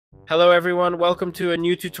Hello everyone, welcome to a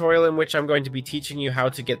new tutorial in which I'm going to be teaching you how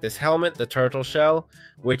to get this helmet, the turtle shell,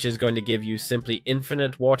 which is going to give you simply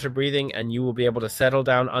infinite water breathing and you will be able to settle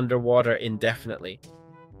down underwater indefinitely.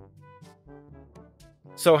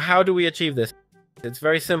 So how do we achieve this? It's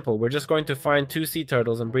very simple. We're just going to find two sea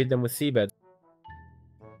turtles and breed them with seabeds.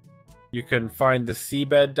 You can find the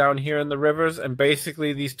seabed down here in the rivers, and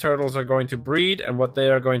basically these turtles are going to breed, and what they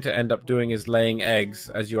are going to end up doing is laying eggs,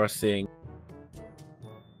 as you are seeing.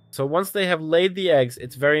 So once they have laid the eggs,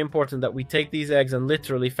 it's very important that we take these eggs and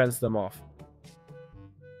literally fence them off.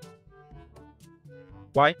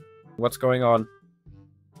 Why? What's going on?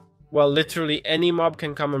 Well, literally any mob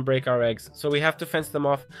can come and break our eggs, so we have to fence them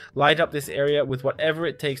off, light up this area with whatever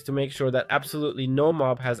it takes to make sure that absolutely no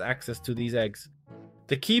mob has access to these eggs.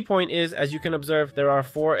 The key point is, as you can observe, there are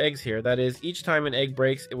 4 eggs here. That is, each time an egg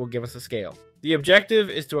breaks, it will give us a scale. The objective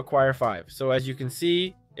is to acquire 5. So as you can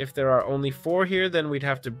see, if there are only 4 here, then we'd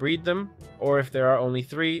have to breed them. Or if there are only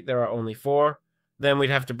 3, there are only 4. Then we'd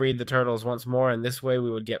have to breed the turtles once more, and this way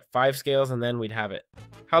we would get 5 scales, and then we'd have it.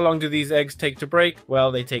 How long do these eggs take to break?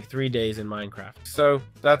 Well, they take 3 days in Minecraft. So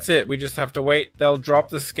that's it. We just have to wait. They'll drop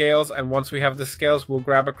the scales, and once we have the scales, we'll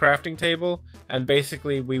grab a crafting table. And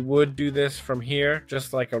basically, we would do this from here,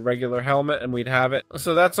 just like a regular helmet, and we'd have it.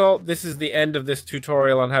 So that's all. This is the end of this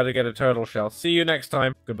tutorial on how to get a turtle shell. See you next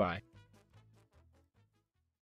time. Goodbye.